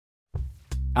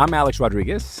I'm Alex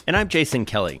Rodriguez. And I'm Jason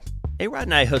Kelly. A-Rod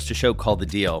and I host a show called The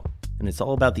Deal, and it's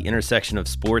all about the intersection of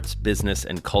sports, business,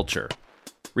 and culture.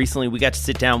 Recently, we got to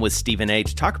sit down with Stephen A.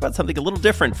 to talk about something a little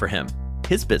different for him,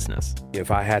 his business.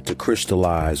 If I had to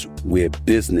crystallize where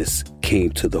business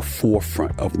came to the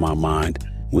forefront of my mind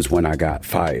was when I got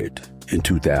fired in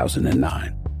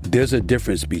 2009. There's a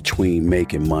difference between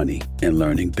making money and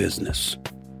learning business.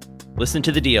 Listen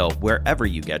to The Deal wherever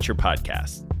you get your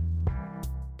podcasts.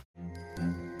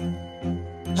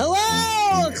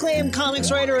 Hello, acclaimed comics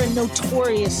writer and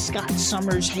notorious Scott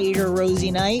Summers hater,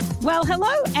 Rosie Knight. Well, hello,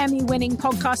 Emmy-winning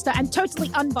podcaster and totally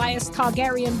unbiased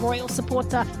Targaryen royal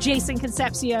supporter, Jason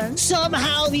Concepcion.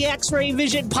 Somehow the X-Ray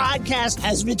Vision podcast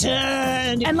has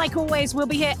returned. And like always, we'll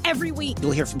be here every week.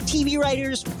 You'll hear from TV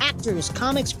writers, actors,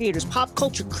 comics creators, pop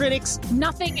culture critics.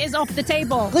 Nothing is off the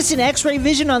table. Listen to X-Ray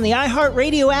Vision on the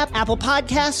iHeartRadio app, Apple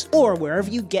Podcasts, or wherever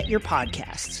you get your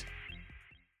podcasts.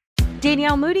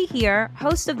 Danielle Moody here,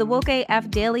 host of the Woke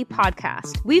AF Daily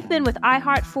podcast. We've been with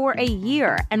iHeart for a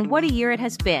year, and what a year it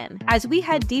has been. As we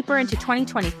head deeper into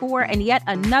 2024 and yet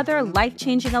another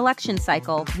life-changing election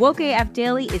cycle, Woke AF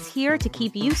Daily is here to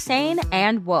keep you sane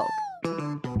and woke.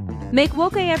 Make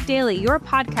Woke AF Daily your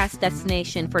podcast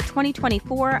destination for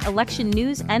 2024 election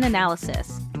news and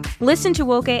analysis. Listen to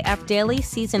Woke AF Daily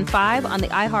Season 5 on the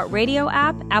iHeartRadio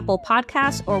app, Apple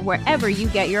Podcasts, or wherever you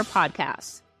get your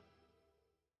podcasts.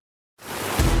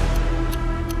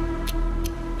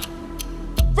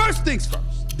 First things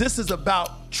first, this is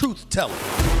about truth-telling.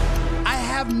 I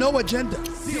have no agenda.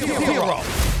 Zero.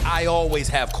 I always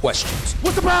have questions.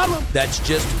 What's the problem? That's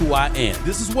just who I am.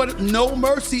 This is what No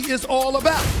Mercy is all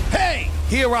about. Hey,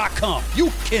 here I come. You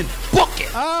can book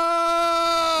it.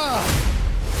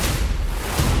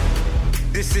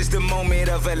 This is the moment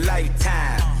of a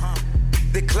lifetime.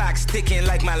 The clock's ticking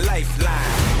like my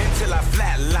lifeline. Until I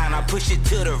flatline, I push it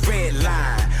to the red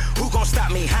line. Who gon'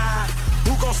 stop me high?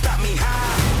 Who gon' stop me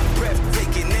high?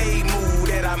 Breathtaking, a move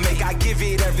that I make. I give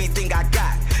it everything I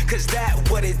got. Cause that's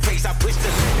what it takes. I push the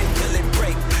limit till it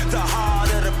break. The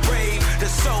heart of the brave. The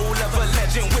soul of a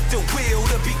legend with the will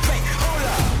to be great. Hold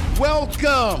up.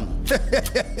 Welcome.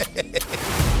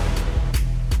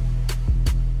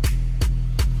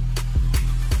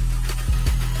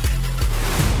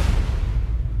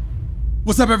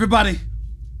 What's up, everybody?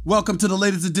 Welcome to the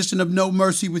latest edition of No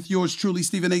Mercy with yours truly,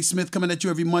 Stephen A. Smith, coming at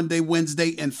you every Monday,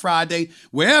 Wednesday, and Friday.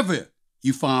 Wherever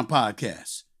you find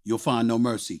podcasts, you'll find No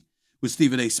Mercy with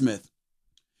Stephen A. Smith.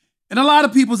 In a lot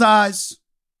of people's eyes,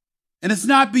 and it's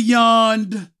not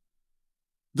beyond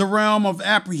the realm of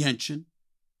apprehension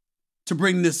to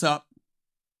bring this up,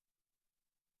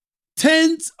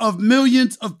 tens of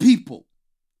millions of people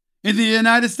in the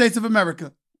United States of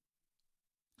America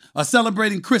are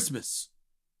celebrating Christmas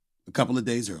a couple of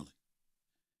days early.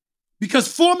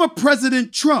 Because former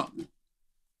President Trump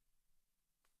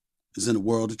is in a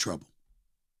world of trouble.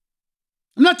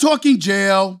 I'm not talking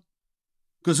jail,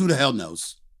 because who the hell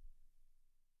knows?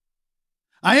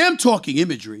 I am talking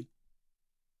imagery.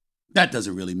 That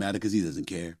doesn't really matter because he doesn't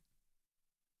care.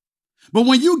 But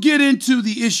when you get into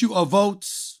the issue of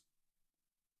votes,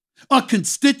 a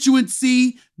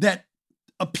constituency that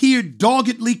appeared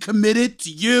doggedly committed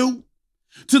to you,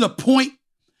 to the point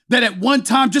that at one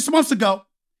time, just months ago,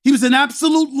 he was an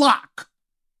absolute lock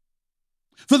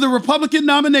for the Republican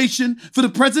nomination for the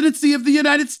presidency of the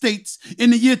United States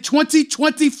in the year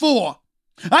 2024.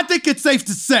 I think it's safe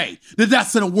to say that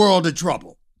that's in a world of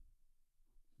trouble.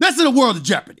 That's in a world of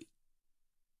jeopardy.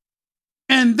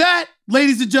 And that,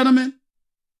 ladies and gentlemen,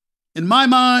 in my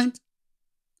mind,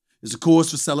 is a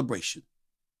cause for celebration.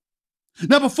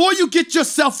 Now, before you get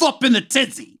yourself up in a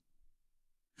tizzy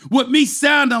with me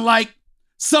sounding like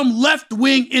some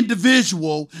left-wing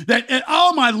individual that,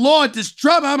 oh my Lord, this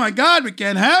Trump, oh my God, we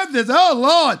can't have this, oh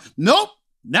Lord. Nope,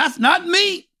 that's not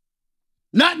me.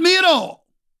 Not me at all.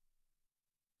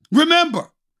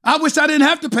 Remember, I wish I didn't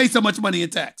have to pay so much money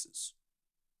in taxes.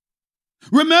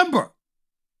 Remember,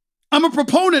 I'm a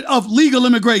proponent of legal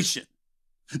immigration,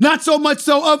 not so much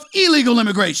so of illegal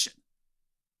immigration.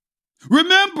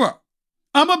 Remember,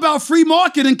 I'm about free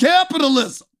market and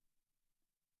capitalism,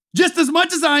 just as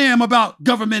much as I am about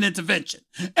government intervention.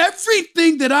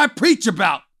 Everything that I preach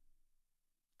about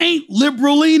ain't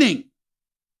liberal leaning.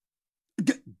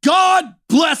 God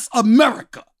bless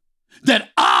America that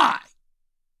I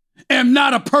am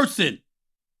not a person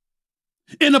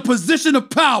in a position of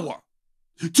power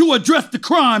to address the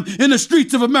crime in the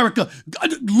streets of America.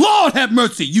 Lord have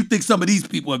mercy, you think some of these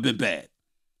people have been bad.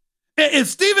 If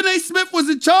Stephen A. Smith was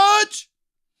in charge,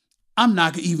 I'm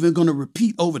not even going to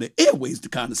repeat over the airways the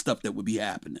kind of stuff that would be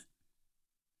happening.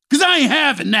 Because I ain't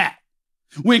having that.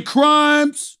 When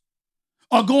crimes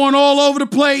are going all over the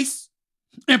place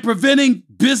and preventing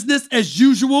business as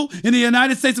usual in the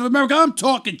United States of America. I'm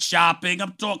talking shopping.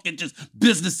 I'm talking just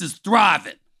businesses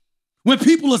thriving. When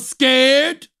people are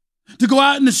scared to go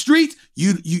out in the streets,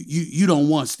 you don't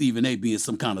want Stephen A. being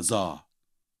some kind of czar.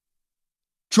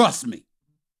 Trust me.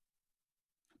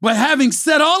 But having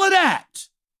said all of that,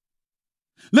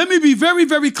 let me be very,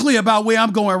 very clear about where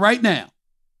I'm going right now.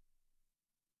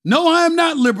 No, I am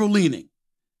not liberal-leaning.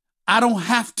 I don't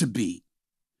have to be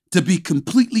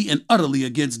completely and utterly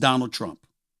against Donald Trump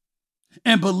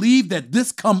and believe that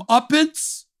this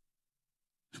comeuppance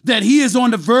that he is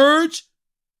on the verge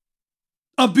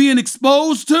of being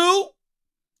exposed to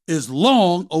is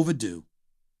long overdue.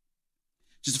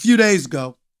 Just a few days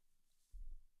ago,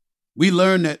 we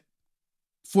learned that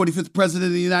 45th president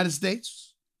of the United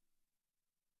States,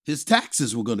 his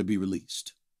taxes were going to be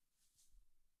released.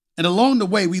 And along the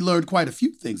way, we learned quite a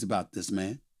few things about this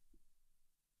man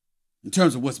in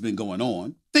terms of what's been going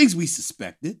on, things we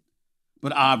suspected,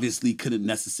 but obviously couldn't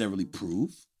necessarily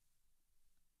prove.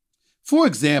 For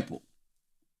example,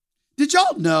 did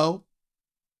y'all know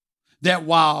that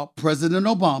while President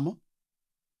Obama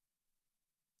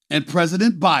and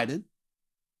President Biden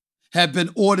have been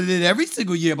audited every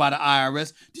single year by the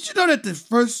IRS, did you know that the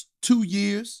first 2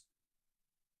 years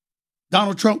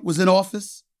Donald Trump was in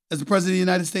office as the president of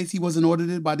the United States, he wasn't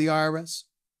audited by the IRS?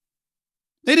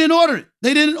 They didn't audit it.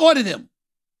 They didn't audit him.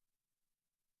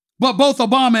 But both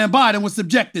Obama and Biden were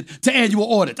subjected to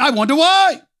annual audits. I wonder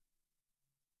why.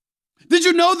 Did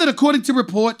you know that according to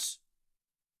reports,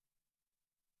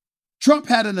 Trump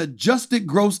had an adjusted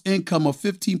gross income of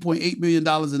 $15.8 million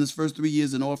in his first 3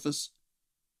 years in office?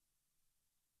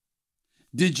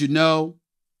 Did you know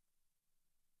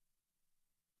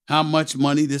how much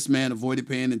money this man avoided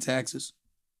paying in taxes?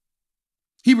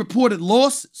 He reported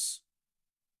losses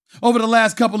over the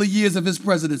last couple of years of his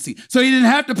presidency, so he didn't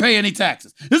have to pay any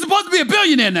taxes. He's supposed to be a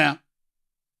billionaire now.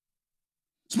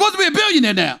 Supposed to be a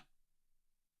billionaire now.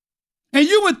 And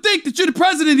you would think that you're the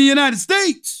president of the United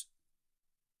States,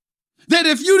 that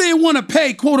if you didn't want to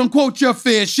pay, quote unquote, your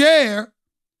fair share,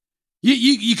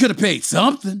 you could have paid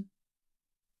something.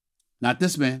 Not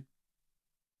this man.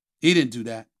 He didn't do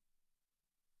that.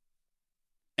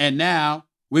 And now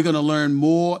we're going to learn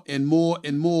more and more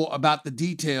and more about the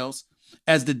details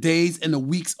as the days and the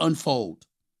weeks unfold.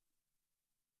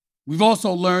 We've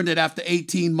also learned that after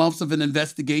 18 months of an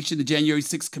investigation, the January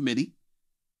 6th committee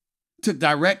took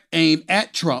direct aim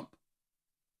at Trump.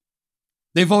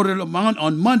 They voted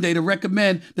on Monday to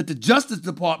recommend that the Justice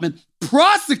Department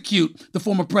prosecute the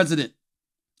former president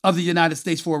of the United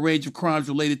States for a range of crimes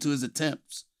related to his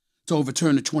attempts to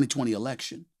overturn the 2020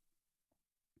 election.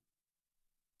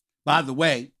 By the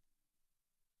way,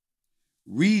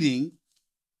 reading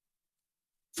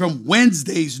from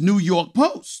Wednesday's New York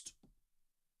Post,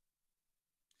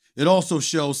 it also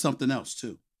shows something else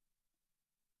too.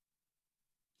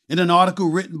 In an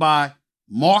article written by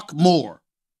Mark Moore,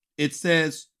 it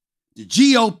says the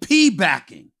GOP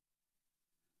backing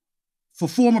for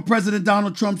former President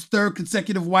Donald Trump's third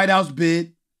consecutive White House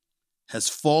bid has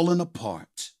fallen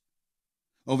apart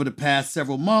over the past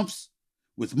several months,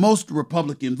 with most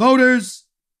Republican voters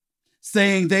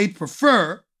saying they'd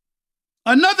prefer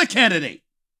another candidate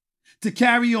to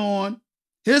carry on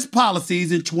his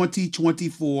policies in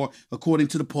 2024, according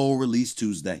to the poll released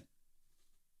Tuesday,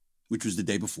 which was the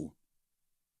day before.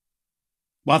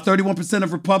 While 31%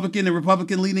 of Republican and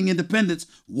Republican-leaning independents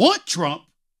want Trump,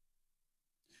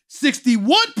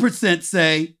 61%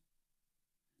 say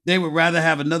they would rather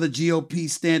have another GOP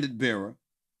standard bearer.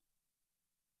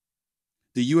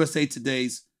 The USA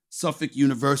Today's Suffolk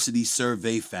University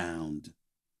survey found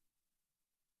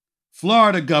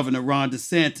Florida Governor Ron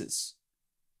DeSantis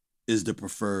is the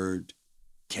preferred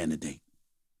candidate.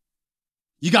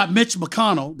 You got Mitch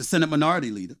McConnell, the Senate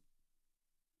Minority Leader,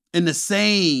 on the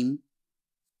same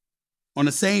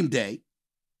day,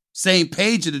 same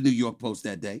page of the New York Post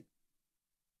that day,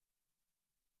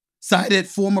 cited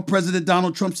former President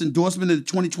Donald Trump's endorsement in the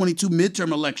 2022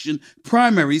 midterm election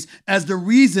primaries as the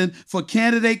reason for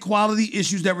candidate quality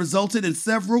issues that resulted in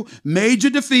several major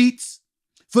defeats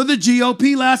for the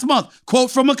GOP last month. Quote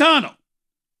from McConnell: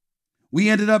 "We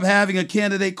ended up having a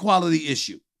candidate quality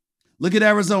issue. Look at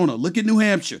Arizona, look at New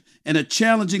Hampshire, and a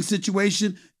challenging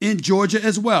situation in Georgia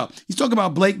as well." He's talking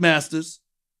about Blake Masters,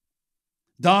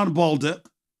 Don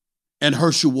Baldock, and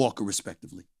Herschel Walker,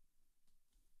 respectively.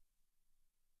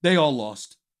 They all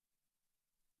lost.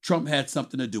 Trump had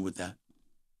something to do with that.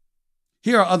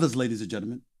 Here are others, ladies and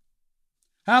gentlemen.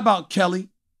 How about Kelly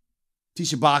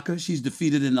Tshibaka? She's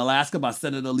defeated in Alaska by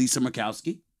Senator Lisa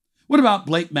Murkowski. What about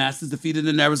Blake Masters, defeated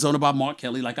in Arizona by Mark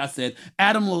Kelly, like I said?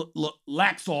 Adam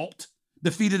Laxalt,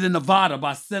 defeated in Nevada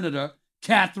by Senator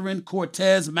Catherine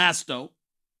Cortez Masto.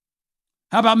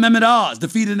 How about Mehmet Oz,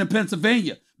 defeated in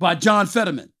Pennsylvania by John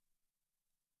Fetterman?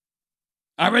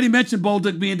 I already mentioned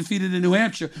Bolduc being defeated in New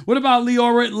Hampshire. What about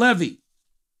Leora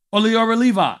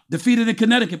Levi, defeated in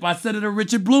Connecticut by Senator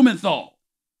Richard Blumenthal?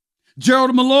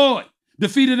 Gerald Malloy,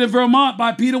 defeated in Vermont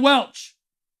by Peter Welch.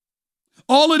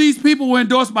 All of these people were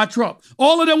endorsed by Trump.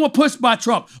 All of them were pushed by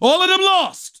Trump. All of them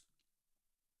lost.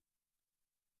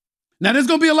 Now, there's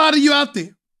going to be a lot of you out there.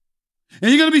 And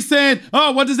you're going to be saying,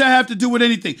 oh, what does that have to do with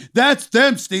anything? That's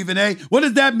them, Stephen A. What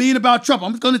does that mean about Trump?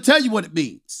 I'm going to tell you what it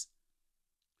means.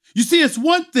 You see, it's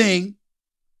one thing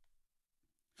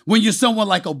when you're someone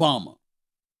like Obama.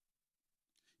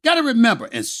 Got to remember,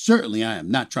 and certainly I am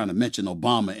not trying to mention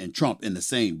Obama and Trump in the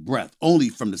same breath, only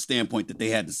from the standpoint that they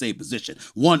had the same position.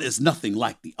 One is nothing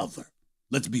like the other.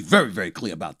 Let's be very, very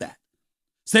clear about that.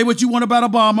 Say what you want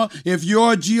about Obama. If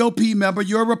you're a GOP member,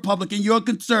 you're a Republican, you're a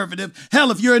conservative, hell,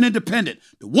 if you're an independent,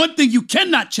 the one thing you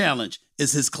cannot challenge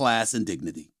is his class and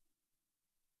dignity.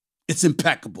 It's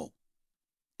impeccable.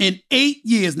 In 8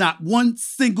 years, not one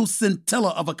single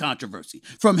scintilla of a controversy.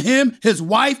 From him, his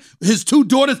wife, his 2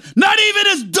 daughters, not even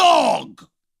his dog.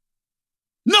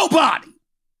 Nobody.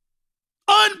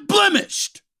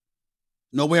 Unblemished.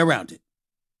 No way around it.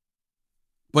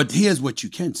 But here's what you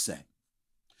can say.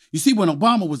 You see, when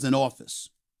Obama was in office,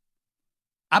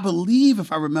 I believe,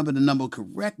 if I remember the number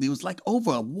correctly, it was like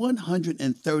over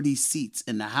 130 seats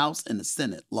in the House and the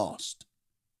Senate lost.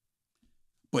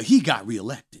 But he got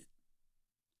reelected.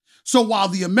 So while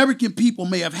the American people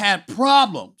may have had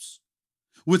problems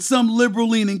with some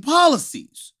liberal-leaning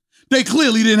policies, they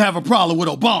clearly didn't have a problem with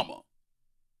Obama.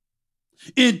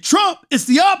 In Trump, it's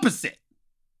the opposite.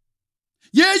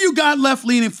 Yeah, you got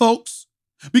left-leaning folks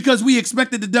because we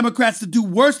expected the Democrats to do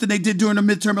worse than they did during the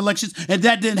midterm elections, and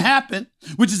that didn't happen,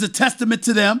 which is a testament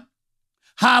to them,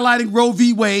 highlighting Roe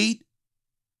v. Wade,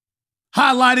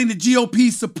 highlighting the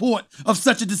GOP's support of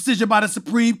such a decision by the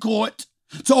Supreme Court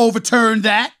to overturn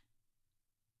that.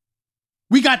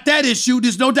 We got that issue,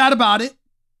 there's no doubt about it.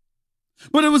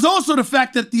 But it was also the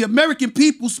fact that the American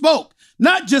people spoke,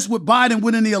 not just with Biden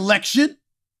winning the election,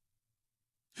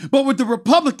 but with the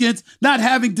Republicans not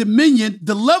having dominion,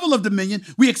 the level of dominion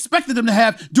we expected them to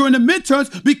have during the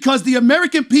midterms, because the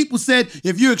American people said,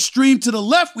 if you're extreme to the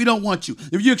left, we don't want you.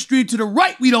 If you're extreme to the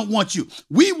right, we don't want you.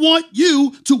 We want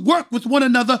you to work with one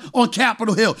another on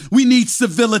Capitol Hill. We need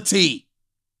civility.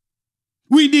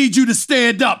 We need you to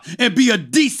stand up and be a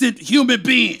decent human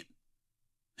being.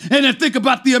 And then think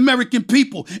about the American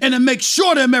people and then make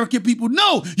sure the American people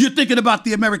know you're thinking about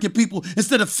the American people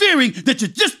instead of fearing that you're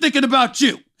just thinking about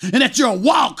you and that you're a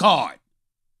wild card.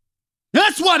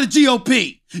 That's why the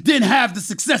GOP didn't have the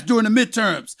success during the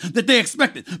midterms that they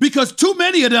expected, because too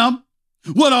many of them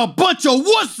were a bunch of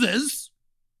wusses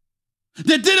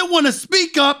that didn't want to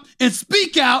speak up and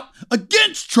speak out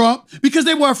against Trump because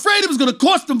they were afraid it was going to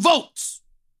cost them votes.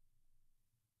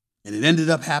 And it ended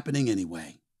up happening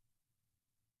anyway.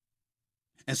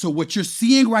 And so what you're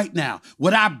seeing right now,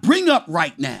 what I bring up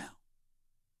right now,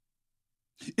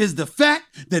 is the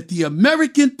fact that the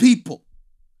American people,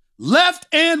 left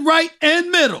and right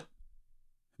and middle,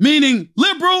 meaning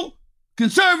liberal,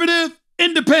 conservative,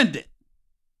 independent,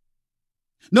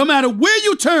 no matter where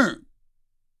you turn,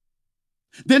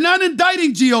 they're not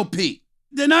indicting GOP.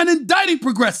 They're not indicting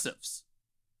progressives.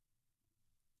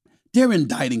 They're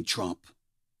indicting Trump.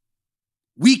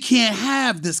 We can't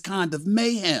have this kind of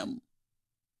mayhem.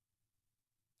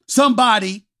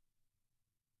 Somebody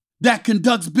that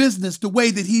conducts business the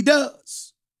way that he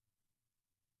does.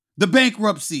 The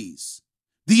bankruptcies,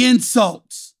 the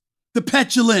insults, the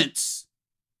petulance,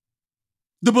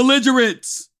 the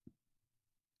belligerence.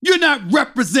 You're not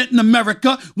representing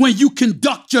America when you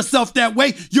conduct yourself that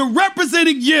way. You're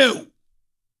representing you.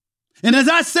 And as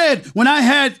I said, when I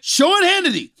had Sean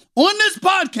Hannity on this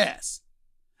podcast,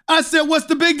 I said, what's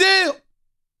the big deal?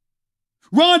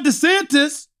 Ron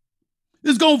DeSantis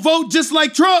is going to vote just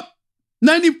like Trump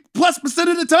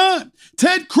 90+% of the time.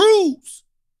 Ted Cruz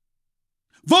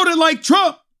voted like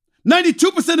Trump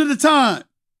 92% of the time.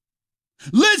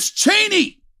 Liz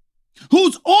Cheney,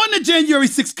 who's on the January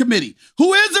 6th committee,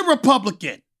 who is a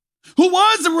Republican, who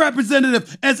was a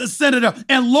representative as a senator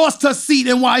and lost her seat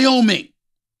in Wyoming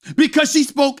because she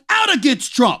spoke out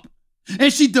against Trump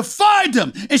and she defied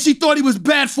him and she thought he was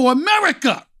bad for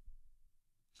America.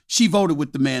 She voted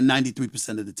with the man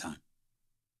 93% of the time.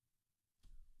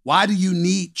 Why do you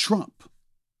need Trump?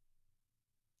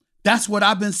 That's what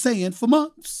I've been saying for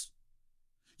months.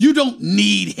 You don't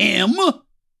need him.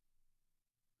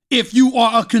 if you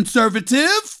are a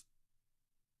conservative.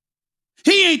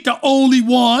 He ain't the only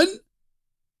one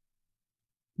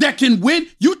that can win.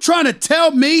 You trying to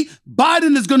tell me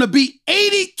Biden is going to be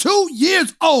 82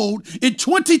 years old in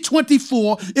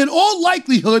 2024, in all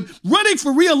likelihood, running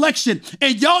for re-election,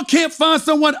 and y'all can't find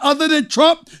someone other than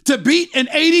Trump to beat an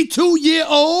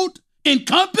 82-year-old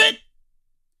incumbent?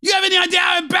 You have any idea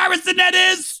how embarrassing that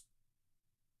is?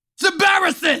 It's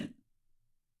embarrassing.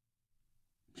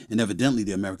 And evidently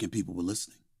the American people were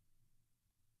listening.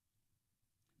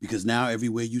 Because now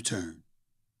everywhere you turn,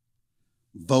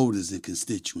 voters and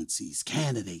constituencies,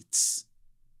 candidates,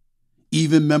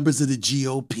 even members of the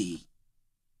GOP,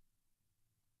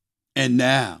 and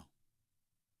now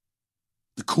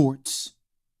the courts,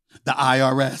 the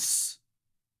IRS,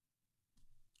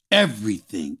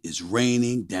 everything is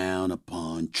raining down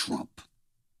upon Trump.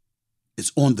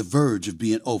 It's on the verge of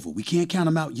being over. We can't count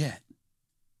him out yet,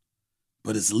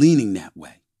 but it's leaning that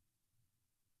way.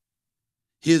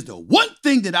 Here's the one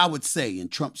thing that I would say in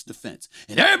Trump's defense,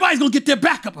 and everybody's going to get their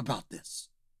back up about this.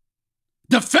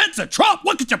 Defense of Trump,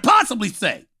 what could you possibly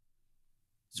say?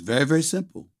 It's very, very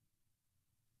simple.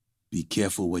 Be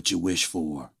careful what you wish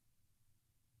for.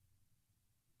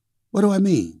 What do I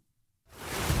mean?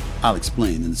 I'll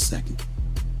explain in a second.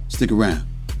 Stick around.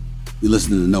 You're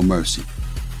listening to No Mercy.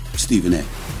 Stephen A.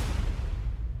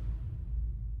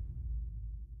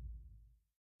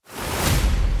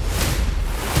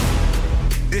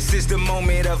 This is the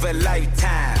moment of a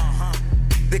lifetime.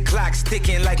 The clock's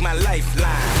ticking like my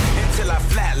lifeline. Until I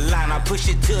flatline, I push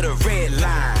it to the red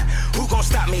line. Who gon'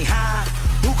 stop me high?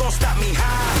 Who gon' stop me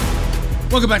high?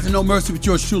 Welcome back to No Mercy with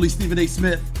yours truly, Stephen A.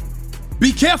 Smith.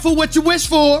 Be careful what you wish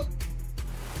for.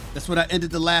 That's what I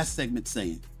ended the last segment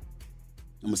saying.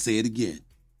 I'm going to say it again.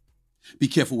 Be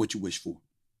careful what you wish for.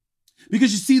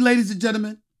 Because you see, ladies and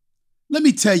gentlemen, let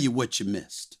me tell you what you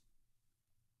missed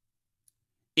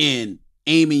in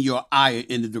aiming your ire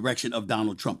in the direction of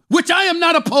Donald Trump, which I am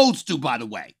not opposed to, by the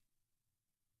way.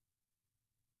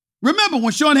 Remember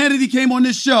when Sean Hannity came on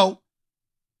this show,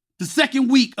 the second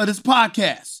week of this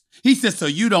podcast, he said, so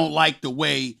you don't like the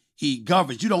way he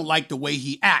governs. You don't like the way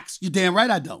he acts. You're damn right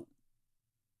I don't.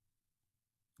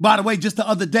 By the way, just the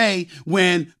other day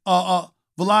when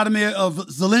Volodymyr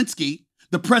Zelensky,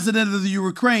 the president of the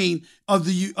Ukraine,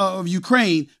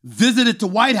 visited the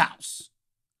White House,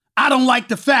 I don't like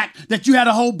the fact that you had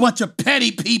a whole bunch of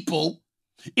petty people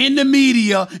in the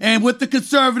media and with the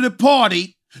conservative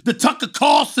party, the Tucker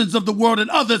Carlsons of the world and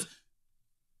others,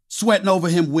 sweating over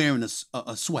him wearing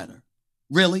a sweater.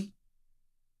 Really?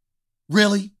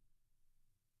 Really?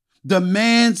 The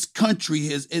man's country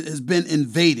has been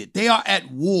invaded. They are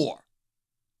at war.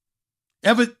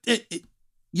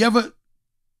 You ever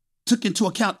took into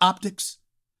account optics?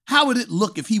 How would it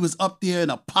look if he was up there in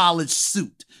a polished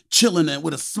suit, chilling and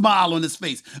with a smile on his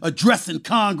face, addressing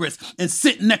Congress and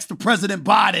sitting next to President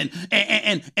Biden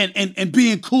and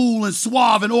being cool and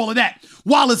suave and all of that,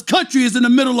 while his country is in the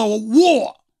middle of a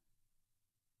war?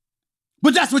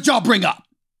 But that's what y'all bring up.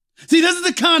 See, this is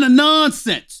the kind of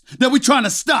nonsense that we're trying to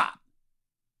stop.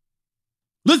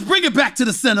 Let's bring it back to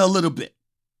the center a little bit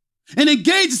and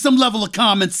engage in some level of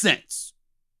common sense.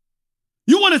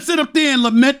 You want to sit up there and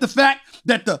lament the fact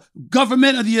that the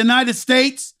government of the United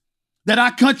States, that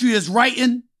our country is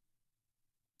writing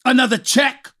another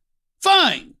check?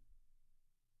 Fine.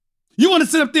 You want to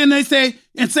sit up there and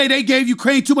say they gave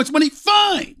Ukraine too much money?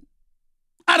 Fine.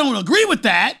 I don't agree with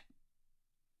that,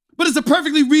 but it's a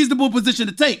perfectly reasonable position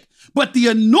to take. But the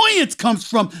annoyance comes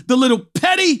from the little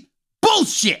petty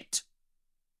bullshit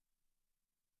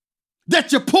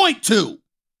that you point to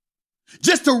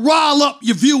just to rile up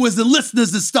your viewers and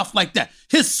listeners and stuff like that.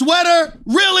 His sweater?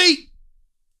 Really?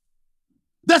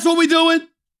 That's what we doing?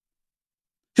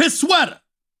 His sweater.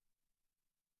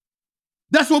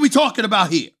 That's what we talking about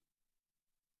here.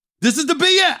 This is the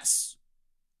BS.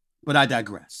 But I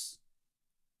digress.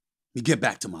 Let me get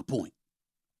back to my point.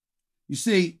 You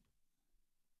see,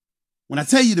 when I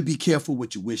tell you to be careful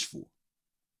what you wish for,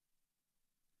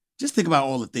 just think about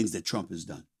all the things that Trump has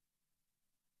done.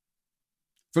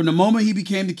 From the moment he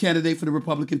became the candidate for the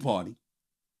Republican Party,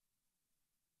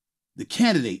 the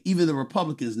candidate, even the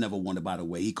Republicans never won it, by the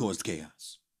way. He caused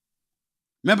chaos.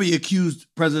 Remember, he accused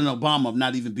President Obama of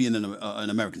not even being an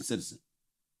American citizen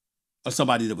or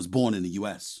somebody that was born in the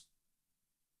U.S.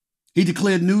 He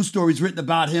declared news stories written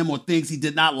about him or things he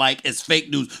did not like as fake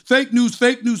news. Fake news,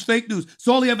 fake news, fake news. That's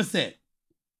all he ever said.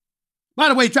 By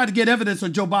the way, he tried to get evidence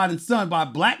on Joe Biden's son by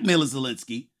blackmailing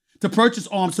Zelensky to purchase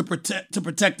arms to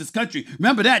protect this country.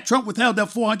 Remember that? Trump withheld that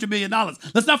 $400 million.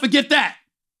 Let's not forget that.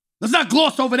 Let's not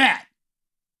gloss over that.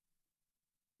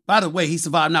 By the way, he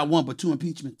survived not one but two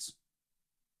impeachments.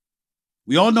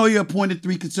 We all know he appointed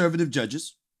 3 conservative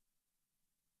judges,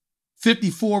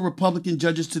 54 Republican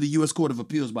judges to the U.S. Court of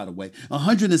Appeals, by the way,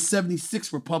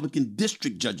 176 Republican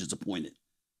district judges appointed.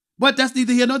 But that's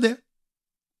neither here nor there.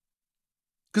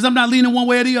 Because I'm not leaning one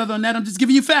way or the other on that. I'm just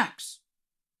giving you facts.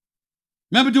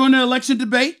 Remember during the election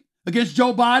debate against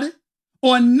Joe Biden?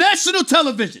 On national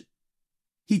television,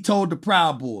 he told the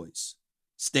Proud Boys,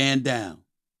 stand down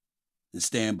and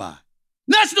stand by.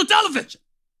 National television!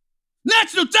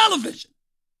 National television!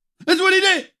 That's what he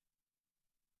did.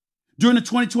 During the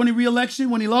 2020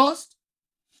 re-election, when he lost,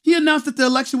 he announced that the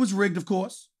election was rigged, of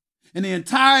course, and the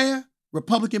entire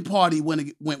Republican Party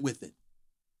went with it.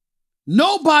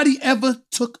 Nobody ever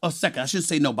took a second. I should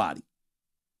say nobody.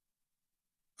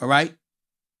 All right?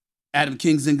 Adam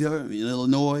Kinzinger in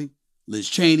Illinois, Liz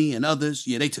Cheney and others,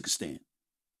 yeah, they took a stand.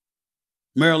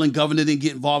 Maryland governor didn't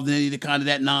get involved in any of the kind of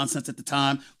that nonsense at the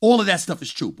time. All of that stuff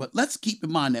is true. But let's keep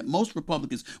in mind that most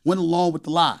Republicans went along with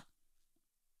the lie.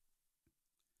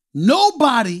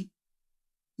 Nobody,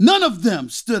 none of them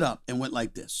stood up and went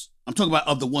like this. I'm talking about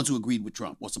of the ones who agreed with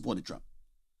Trump or supported Trump.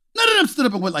 None of them stood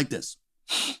up and went like this.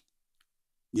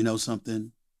 You know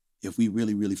something? If we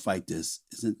really, really fight this,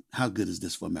 how good is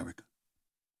this for America?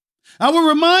 I will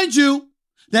remind you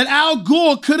that Al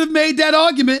Gore could have made that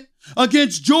argument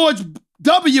against George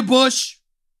W. Bush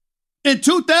in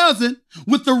 2000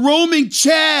 with the roaming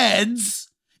Chads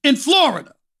in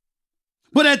Florida.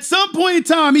 But at some point in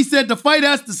time, he said the fight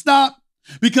has to stop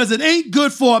because it ain't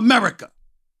good for America.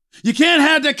 You can't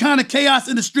have that kind of chaos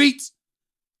in the streets.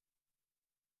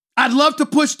 I'd love to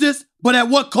push this, but at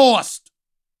what cost?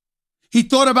 He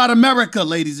thought about America,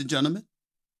 ladies and gentlemen.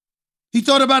 He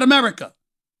thought about America.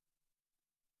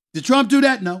 Did Trump do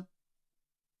that? No.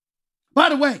 By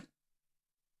the way,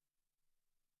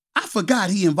 I forgot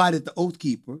he invited the Oath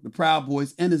Keeper, the Proud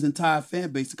Boys, and his entire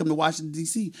fan base to come to Washington,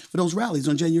 D.C. for those rallies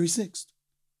on January 6th.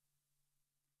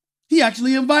 He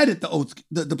actually invited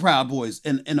the Proud Boys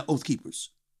and the Oath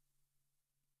Keepers.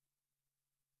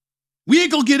 We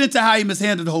ain't going to get into how he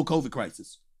mishandled the whole COVID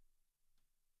crisis.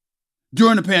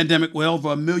 During the pandemic, where over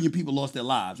 1 million people lost their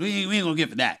lives. We ain't going to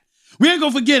get for that. We ain't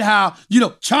going to forget how,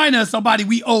 China is somebody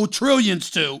we owe trillions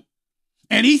to,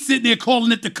 and he's sitting there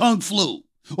calling it the Kung flu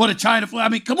or the China flu. I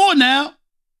mean, come on now.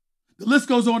 The list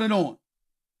goes on and on.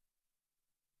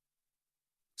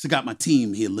 So I got my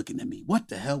team here looking at me. What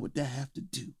the hell would that have to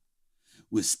do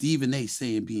with Stephen A.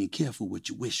 saying being careful what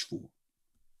you wish for?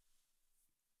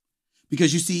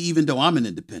 Because you see, even though I'm an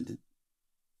independent,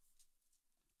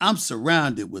 I'm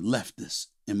surrounded with leftists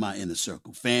in my inner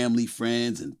circle, family,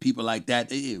 friends, and people like that.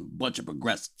 They're a bunch of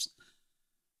progressives.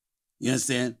 You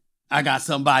understand? I got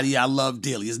somebody I love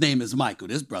dearly. His name is Michael.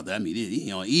 This brother, I mean,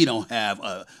 he don't have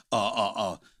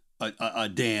a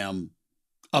damn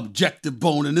objective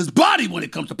bone in his body when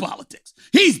it comes to politics.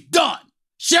 He's done.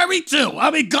 Sherry too.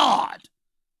 I mean, God,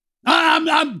 I'm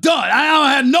done. I don't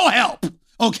have no help.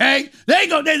 Okay,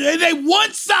 they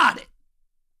one-sided.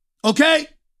 Okay.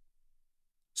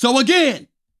 So again,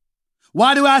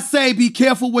 why do I say be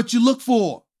careful what you look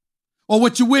for or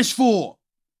what you wish for?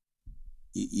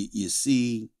 You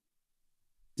see,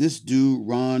 this dude,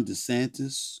 Ron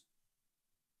DeSantis,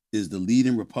 is the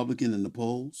leading Republican in the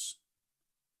polls.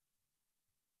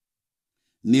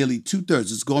 Nearly 2/3,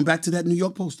 it's going back to that New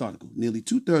York Post article, nearly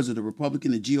 2/3 of the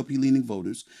Republican and GOP-leaning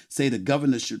voters say the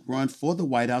governor should run for the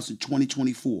White House in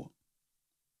 2024,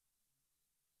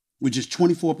 with just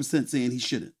 24% saying he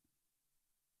shouldn't.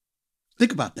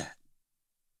 Think about that.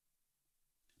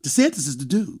 DeSantis is the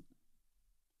dude.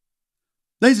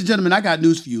 Ladies and gentlemen, I got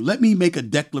news for you. Let me make a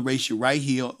declaration right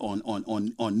here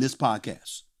on this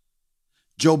podcast.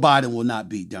 Joe Biden will not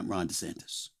beat Ron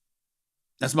DeSantis.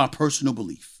 That's my personal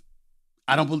belief.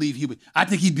 I don't believe he would. I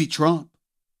think he'd beat Trump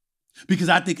because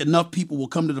I think enough people will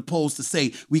come to the polls to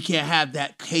say we can't have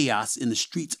that chaos in the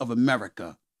streets of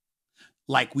America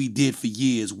like we did for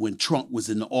years when Trump was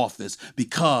in the office,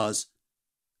 because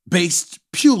based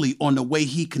purely on the way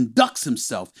he conducts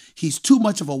himself, he's too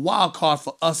much of a wild card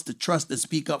for us to trust and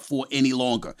speak up for any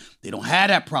longer. They don't have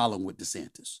that problem with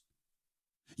DeSantis.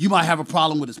 You might have a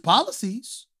problem with his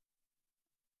policies,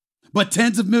 but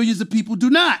tens of millions of people do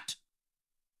not.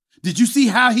 Did you see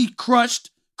how he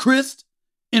crushed Crist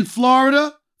in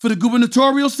Florida for the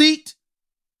gubernatorial seat?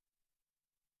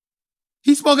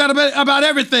 He spoke out about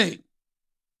everything.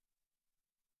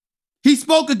 He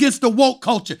spoke against the woke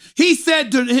culture. He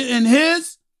said in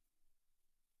his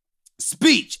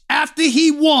speech after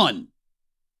he won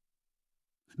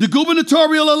the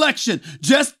gubernatorial election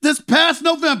just this past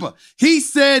November, he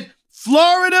said,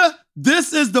 Florida,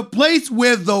 this is the place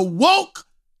where the woke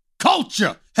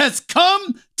culture has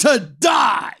come to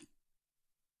die.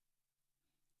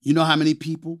 You know how many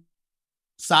people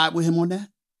side with him on that?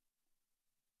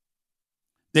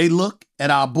 They look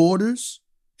at our borders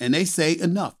and they say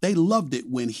enough. They loved it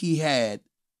when he had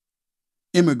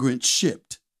immigrants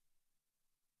shipped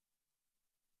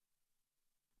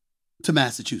to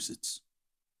Massachusetts.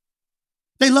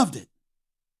 They loved it.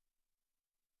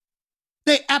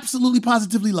 They absolutely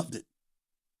positively loved it.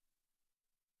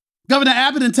 Governor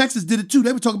Abbott in Texas did it too.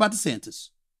 They were talking about DeSantis.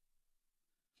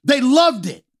 They loved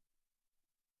it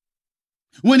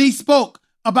when he spoke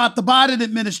about the Biden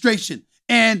administration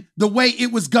and the way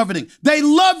it was governing. They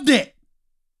loved it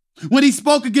when he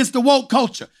spoke against the woke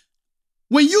culture.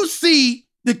 When you see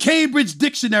the Cambridge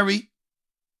Dictionary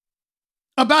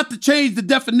about to change the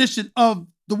definition of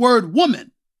the word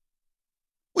woman,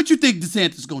 what you think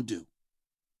DeSantis is going to do?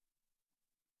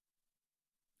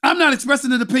 I'm not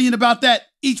expressing an opinion about that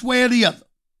each way or the other.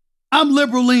 I'm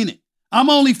liberal leaning. I'm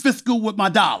only fiscal with my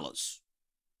dollars.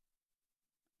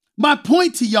 My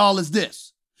point to y'all is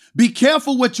this. Be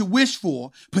careful what you wish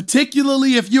for,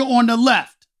 particularly if you're on the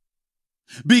left.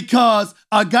 Because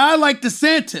a guy like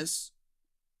DeSantis,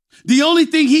 the only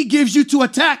thing he gives you to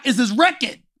attack is his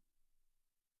record.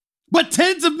 But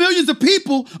tens of millions of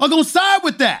people are going to side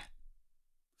with that.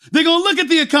 They're going to look at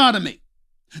the economy.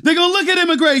 They're going to look at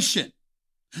immigration.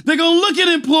 They're going to look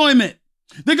at employment.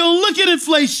 They're going to look at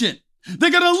inflation.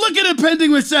 They're going to look at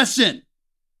impending recession.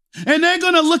 And they're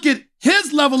going to look at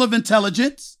his level of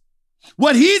intelligence,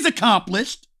 what he's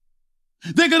accomplished.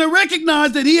 They're going to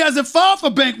recognize that he hasn't filed for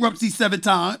bankruptcy 7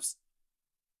 times,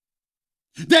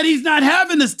 that he's not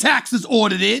having his taxes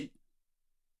audited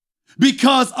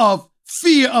because of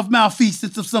fear of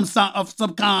malfeasance of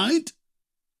some kind.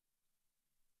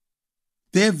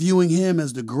 They're viewing him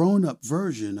as the grown-up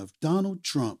version of Donald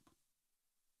Trump.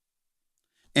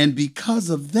 And because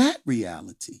of that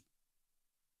reality,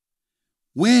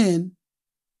 when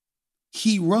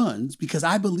he runs, because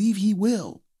I believe he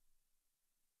will,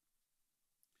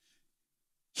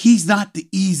 he's not the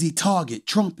easy target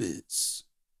Trump is.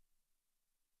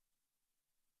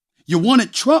 You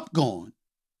wanted Trump gone,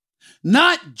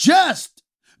 not just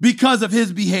because of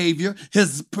his behavior,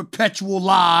 his perpetual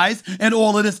lies, and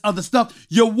all of this other stuff.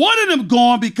 You wanted him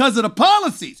gone because of the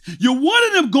policies. You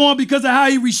wanted him gone because of how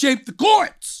he reshaped the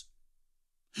courts.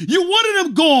 You wanted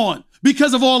him gone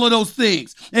because of all of those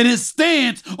things. And his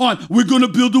stance on, we're going to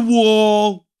build a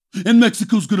wall and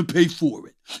Mexico's going to pay for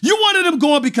it. You wanted him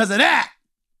gone because of that,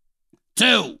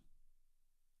 too.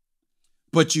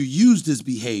 But you used his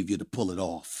behavior to pull it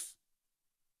off.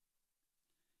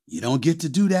 You don't get to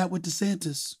do that with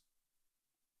DeSantis.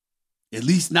 At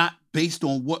least not based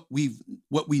on what we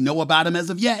know about him as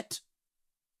of yet.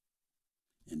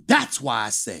 And that's why I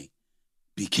say,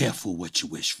 be careful what you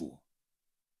wish for.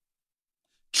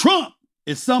 Trump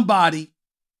is somebody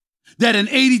that an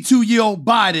 82-year-old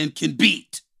Biden can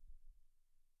beat.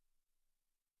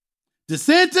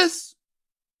 DeSantis,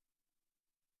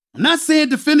 I'm not saying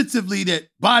definitively that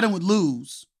Biden would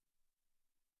lose,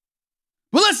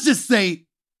 but let's just say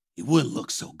it wouldn't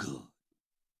look so good.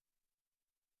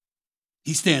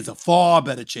 He stands a far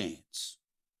better chance,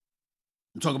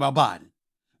 I'm talking about Biden,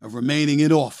 of remaining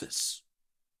in office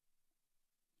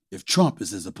if Trump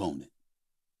is his opponent.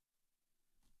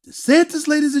 DeSantis,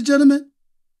 ladies and gentlemen,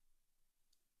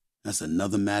 that's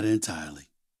another matter entirely.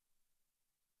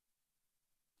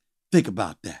 Think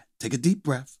about that. Take a deep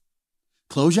breath.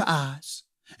 Close your eyes.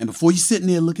 And before you're sitting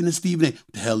there looking at Stephen A.,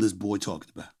 what the hell is this boy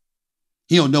talking about?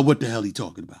 He don't know what the hell he's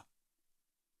talking about.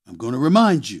 I'm going to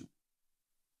remind you.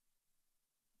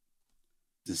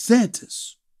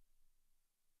 DeSantis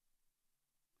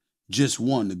just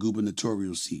won the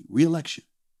gubernatorial seat, re-election,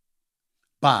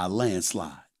 by a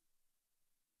landslide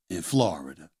in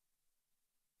Florida.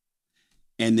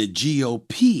 And the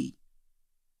GOP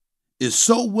is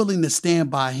so willing to stand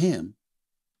by him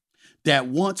that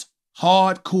once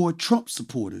hardcore Trump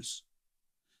supporters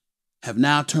have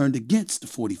now turned against the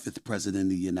 45th president of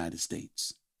the United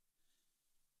States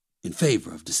in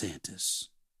favor of DeSantis.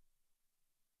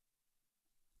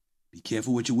 Be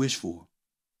careful what you wish for.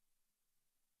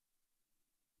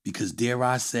 Because, dare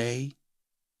I say,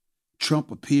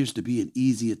 Trump appears to be an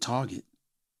easier target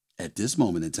at this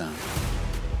moment in time.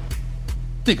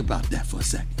 Think about that for a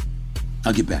second.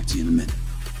 I'll get back to you in a minute.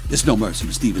 It's No Mercy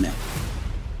with Stephen A.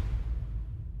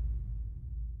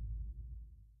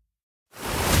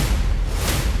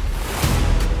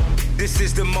 This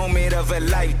is the moment of a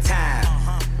lifetime.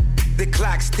 The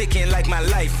clock's ticking like my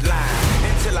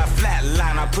lifeline. Until I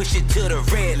flatline, I push it to the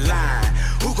red line.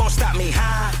 Who gon' stop me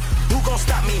high? Who gon'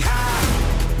 stop me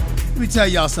high? Let me tell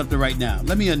y'all something right now.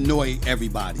 Let me annoy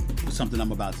everybody with something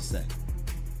I'm about to say.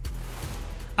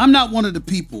 I'm not one of the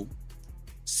people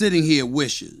sitting here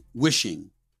wishing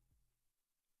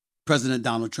President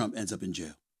Donald Trump ends up in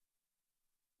jail.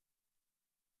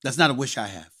 That's not a wish I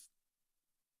have.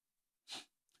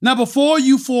 Now, before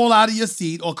you fall out of your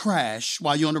seat or crash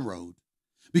while you're on the road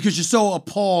because you're so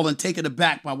appalled and taken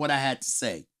aback by what I had to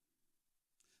say,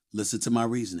 listen to my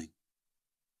reasoning.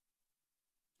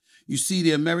 You see,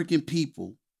 the American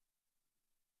people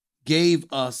gave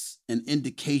us an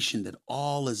indication that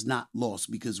all is not lost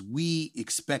because we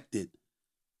expected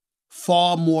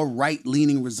far more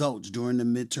right-leaning results during the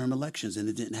midterm elections, and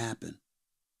it didn't happen.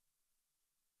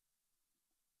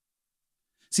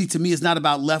 See, to me, it's not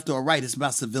about left or right. It's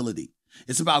about civility.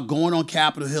 It's about going on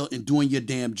Capitol Hill and doing your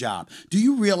damn job. Do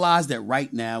you realize that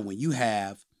right now, when you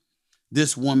have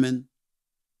this woman,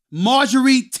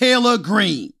 Marjorie Taylor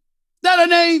Greene, that her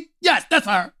name? Yes, that's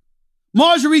her.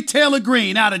 Marjorie Taylor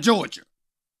Greene out of Georgia.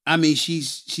 I mean,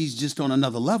 she's just on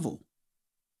another level.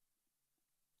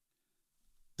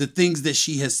 The things that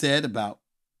she has said about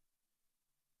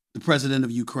the president of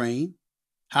Ukraine,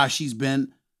 how she's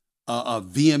been a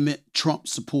vehement Trump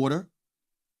supporter,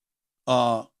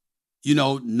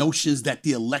 notions that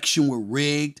the election were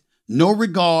rigged, no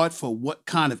regard for what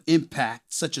kind of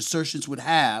impact such assertions would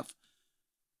have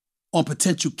on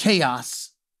potential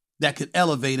chaos that could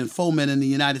elevate and foment in the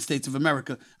United States of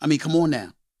America. I mean, come on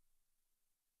now.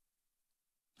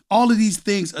 All of these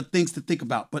things are things to think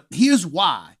about. But here's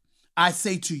why I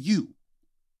say to you,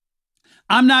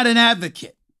 I'm not an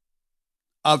advocate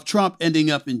of Trump ending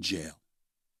up in jail.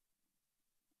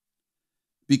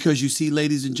 Because you see,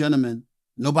 ladies and gentlemen,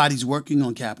 nobody's working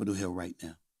on Capitol Hill right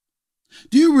now.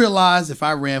 Do you realize if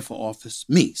I ran for office,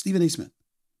 me, Stephen A. Smith,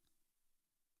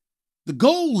 the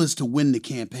goal is to win the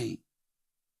campaign.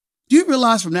 Do you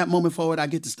realize from that moment forward, I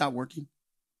get to stop working?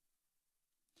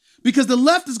 Because the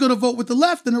left is going to vote with the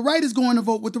left and the right is going to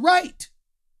vote with the right.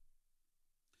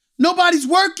 Nobody's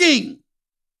working.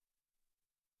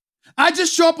 I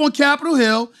just show up on Capitol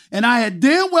Hill and I had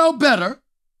damn well better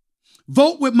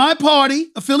vote with my party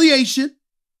affiliation.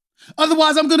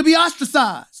 Otherwise, I'm going to be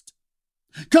ostracized.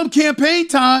 Come campaign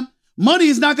time, money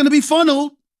is not going to be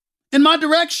funneled in my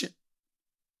direction.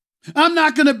 I'm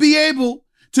not going to be able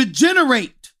to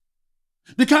generate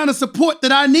the kind of support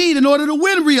that I need in order to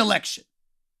win re-election.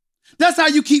 That's how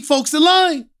you keep folks in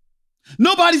line.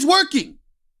 Nobody's working.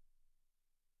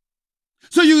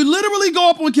 So you literally go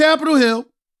up on Capitol Hill,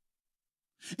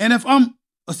 and if I'm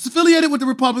affiliated with the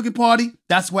Republican Party,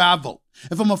 that's where I vote.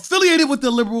 If I'm affiliated with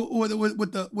the liberal or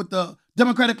with the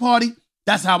Democratic Party,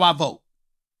 that's how I vote.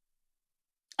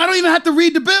 I don't even have to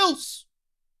read the bills.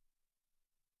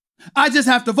 I just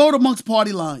have to vote amongst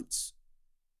party lines.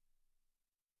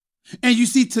 And you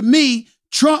see, to me,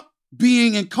 Trump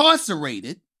being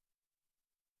incarcerated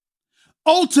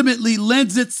ultimately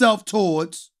lends itself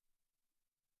towards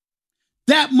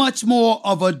that much more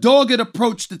of a dogged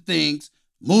approach to things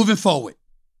moving forward.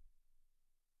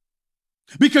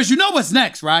 Because you know what's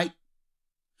next, right?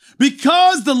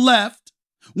 Because the left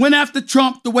went after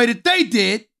Trump the way that they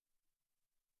did,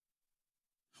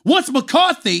 once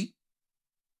McCarthy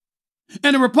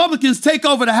and the Republicans take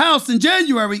over the House in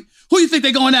January, who do you think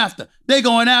they're going after? They're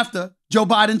going after Joe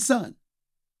Biden's son.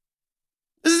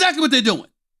 This is exactly what they're doing.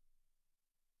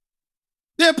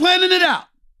 They're planning it out.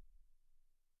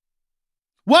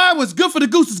 Why? What's good for the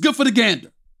goose is good for the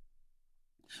gander.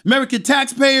 American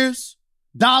taxpayers,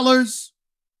 dollars,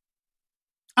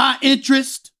 our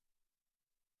interest,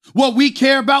 what we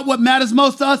care about, what matters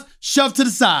most to us, shoved to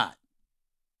the side.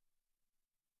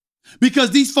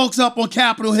 Because these folks up on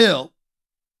Capitol Hill,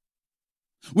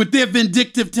 with their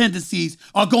vindictive tendencies,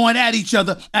 are going at each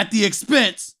other at the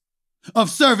expense of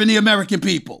serving the American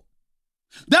people.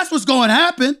 That's what's going to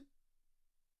happen.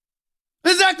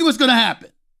 Exactly what's going to happen.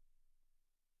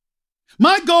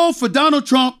 My goal for Donald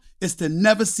Trump is to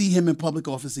never see him in public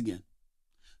office again.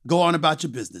 Go on about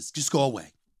your business. Just go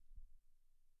away.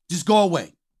 Just go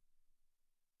away.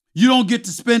 You don't get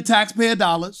to spend taxpayer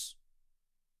dollars.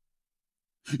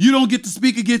 You don't get to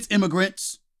speak against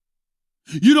immigrants.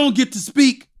 You don't get to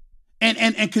speak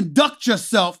and conduct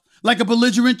yourself like a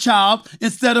belligerent child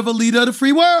instead of a leader of the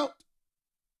free world.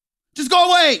 Just go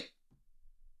away.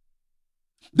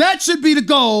 That should be the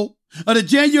goal of the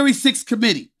January 6th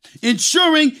committee,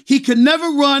 ensuring he can never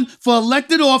run for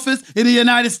elected office in the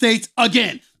United States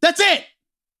again. That's it.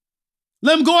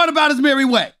 Let him go on about his merry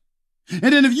way.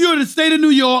 And then if you're in the state of New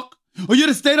York, or you're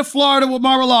the state of Florida with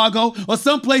Mar-a-Lago, or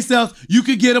someplace else, you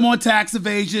could get him on tax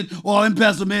evasion or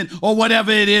embezzlement or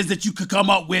whatever it is that you could come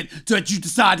up with that you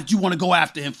decide that you want to go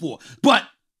after him for. But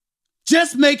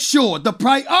just make sure the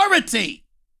priority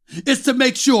is to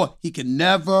make sure he can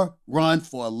never run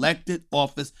for elected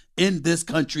office in this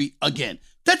country again.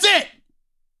 That's it.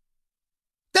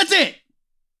 That's it.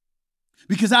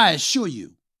 Because I assure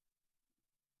you,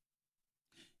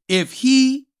 if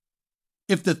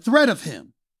the threat of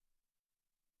him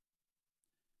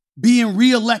being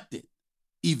reelected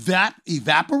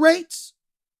evaporates,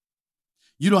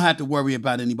 you don't have to worry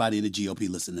about anybody in the GOP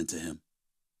listening to him.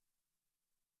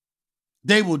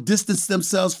 They will distance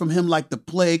themselves from him like the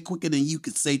plague quicker than you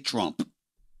could say Trump.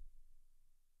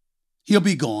 He'll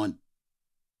be gone.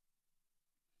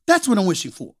 That's what I'm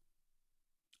wishing for.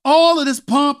 All of this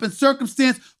pomp and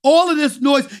circumstance, all of this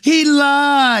noise, he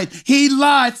lied. He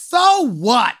lied. So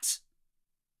what?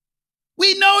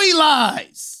 We know he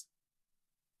lies.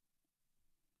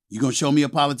 You gonna show me a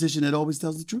politician that always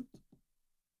tells the truth?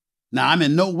 Now, I'm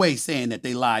in no way saying that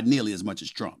they lied nearly as much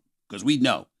as Trump, because we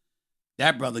know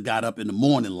that brother got up in the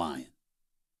morning lying.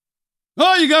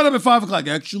 Oh, you got up at 5 o'clock.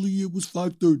 Actually, it was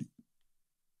 5:30.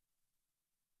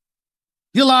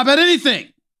 He'll lie about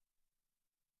anything.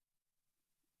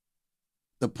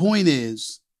 The point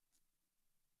is,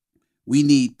 we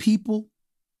need people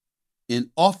in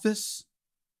office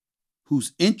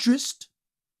whose interest,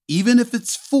 even if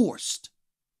it's forced,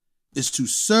 is to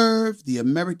serve the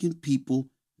American people,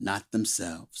 not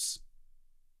themselves.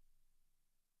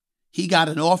 He got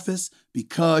an office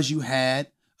because you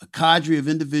had a cadre of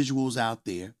individuals out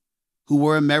there who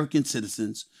were American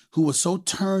citizens who were so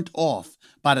turned off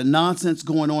by the nonsense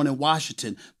going on in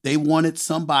Washington, they wanted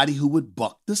somebody who would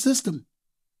buck the system.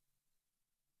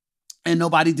 And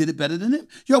nobody did it better than him.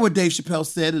 You heard what Dave Chappelle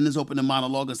said in his opening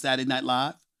monologue on Saturday Night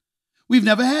Live? We've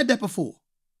never had that before.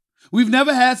 We've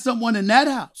never had someone in that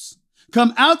house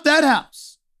come out that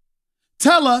house,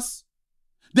 tell us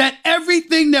that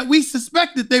everything that we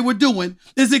suspected they were doing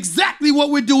is exactly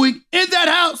what we're doing in that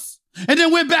house, and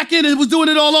then went back in and was doing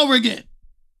it all over again.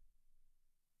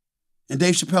 And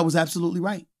Dave Chappelle was absolutely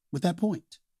right with that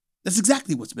point. That's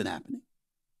exactly what's been happening.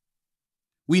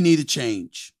 We need a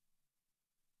change.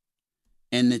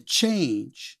 And the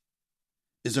change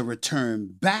is a return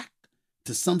back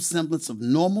to some semblance of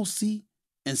normalcy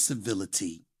and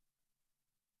civility,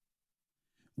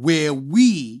 where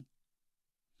we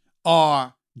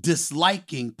are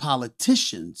disliking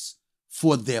politicians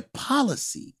for their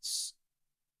policies,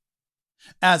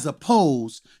 as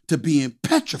opposed to being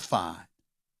petrified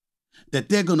that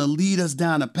they're going to lead us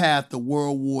down a path to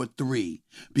World War III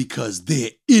because their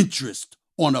interest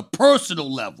on a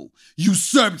personal level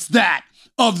usurps that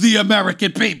of the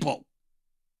American people.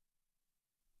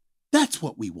 That's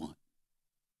what we want.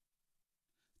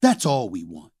 That's all we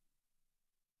want.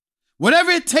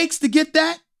 Whatever it takes to get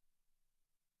that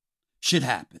should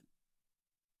happen.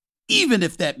 Even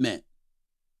if that meant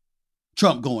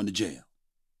Trump going to jail.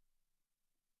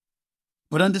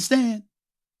 But understand,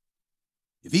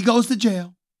 if he goes to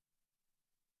jail,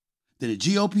 then the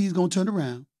GOP is going to turn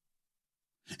around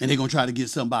and they're going to try to get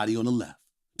somebody on the left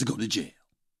to go to jail.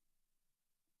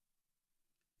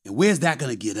 And where's that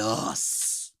going to get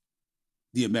us,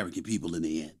 the American people, in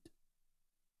the end?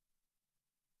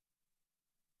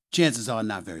 Chances are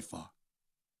not very far.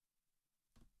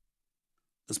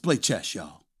 Let's play chess,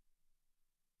 y'all.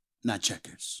 Not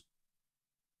checkers.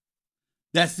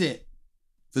 That's it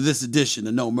for this edition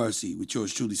of No Mercy with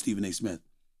yours truly, Stephen A. Smith.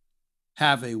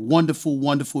 Have a wonderful,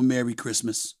 wonderful Merry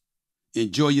Christmas.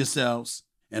 Enjoy yourselves.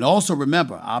 And also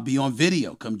remember, I'll be on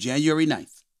video come January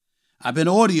 9th. I've been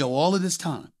audio all of this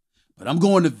time, but I'm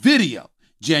going to video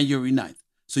January 9th.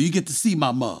 So you get to see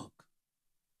my mug.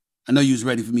 I know you was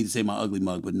ready for me to say my ugly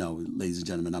mug, but no, ladies and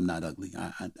gentlemen, I'm not ugly.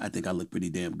 I think I look pretty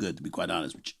damn good, to be quite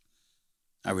honest with you.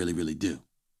 I really, really do.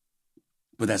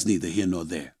 But that's neither here nor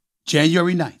there.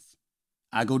 January 9th,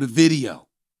 I go to video,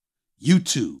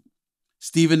 YouTube,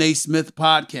 Stephen A. Smith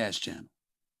podcast channel.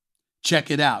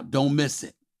 Check it out. Don't miss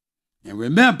it. And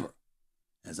remember,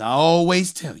 as I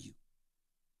always tell you,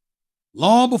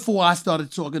 long before I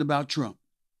started talking about Trump,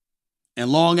 and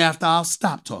long after I'll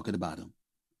stop talking about him,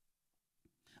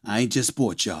 I ain't just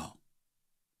sports, y'all.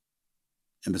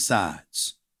 And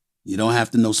besides, you don't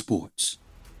have to know sports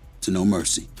to know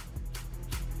mercy.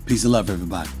 Peace and love,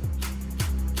 everybody.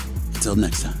 Until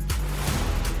next time.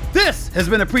 This has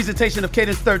been a presentation of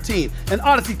Cadence 13, an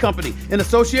Odyssey company in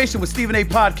association with Stephen A.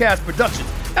 Podcast Productions.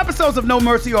 Episodes of No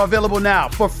Mercy are available now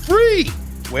for free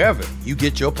wherever you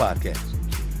get your podcasts.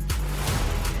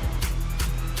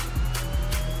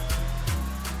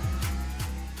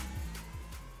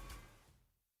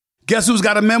 Guess who's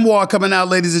got a memoir coming out,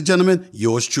 ladies and gentlemen?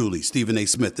 Yours truly, Stephen A.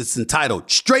 Smith. It's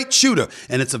entitled Straight Shooter,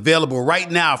 and it's available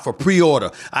right now for pre-order.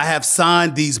 I have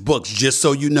signed these books, just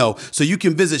so you know, so you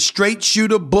can visit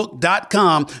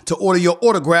straightshooterbook.com to order your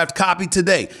autographed copy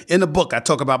today. In the book, I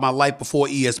talk about my life before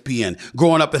ESPN,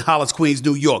 growing up in Hollis, Queens,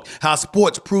 New York, how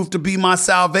sports proved to be my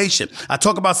salvation. I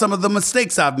talk about some of the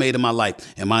mistakes I've made in my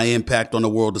life and my impact on the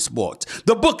world of sports.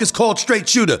 The book is called Straight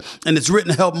Shooter, and it's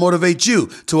written to help motivate you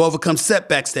to overcome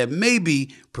setbacks that maybe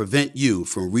prevent you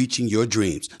from reaching your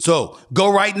dreams. So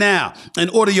go right now and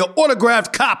order your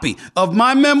autographed copy of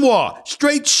my memoir,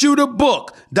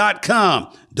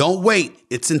 straightshooterbook.com. Don't wait.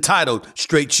 It's entitled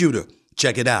Straight Shooter.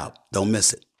 Check it out. Don't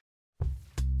miss it.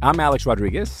 I'm Alex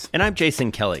Rodriguez. And I'm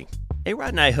Jason Kelly. A-Rod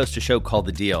and I host a show called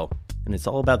The Deal, and it's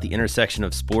all about the intersection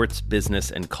of sports,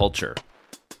 business, and culture.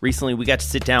 Recently, we got to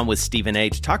sit down with Stephen A.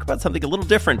 to talk about something a little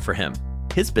different for him.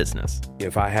 His business.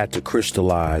 If I had to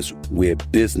crystallize where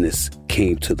business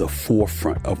came to the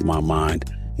forefront of my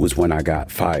mind was when I got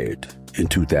fired in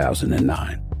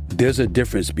 2009. There's a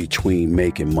difference between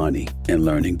making money and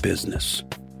learning business.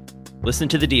 Listen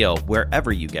to The Deal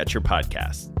wherever you get your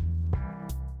podcasts.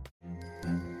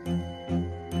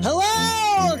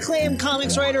 Hello, acclaimed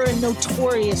comics writer and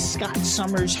notorious Scott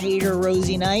Summers hater,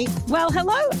 Rosie Knight. Well,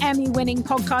 hello, Emmy-winning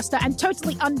podcaster and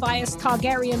totally unbiased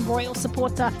Targaryen royal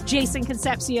supporter, Jason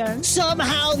Concepcion.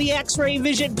 Somehow the X-Ray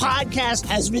Vision podcast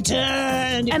has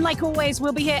returned. And like always,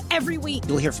 we'll be here every week.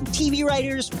 You'll hear from TV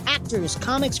writers, actors,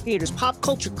 comics creators, pop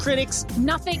culture critics.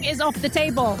 Nothing is off the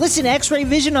table. Listen to X-Ray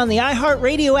Vision on the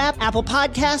iHeartRadio app, Apple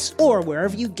Podcasts, or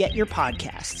wherever you get your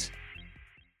podcasts.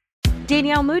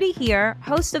 Danielle Moody here,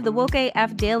 host of the Woke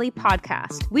AF Daily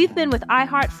podcast. We've been with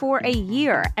iHeart for a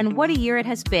year, and what a year it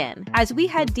has been. As we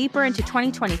head deeper into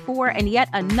 2024 and yet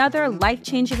another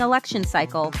life-changing election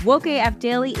cycle, Woke AF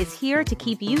Daily is here to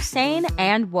keep you sane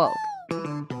and woke.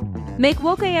 Make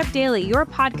Woke AF Daily your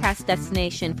podcast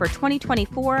destination for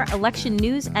 2024 election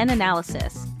news and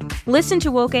analysis. Listen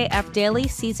to Woke AF Daily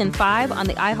Season 5 on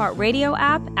the iHeartRadio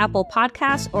app, Apple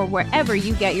Podcasts, or wherever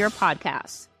you get your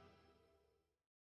podcasts.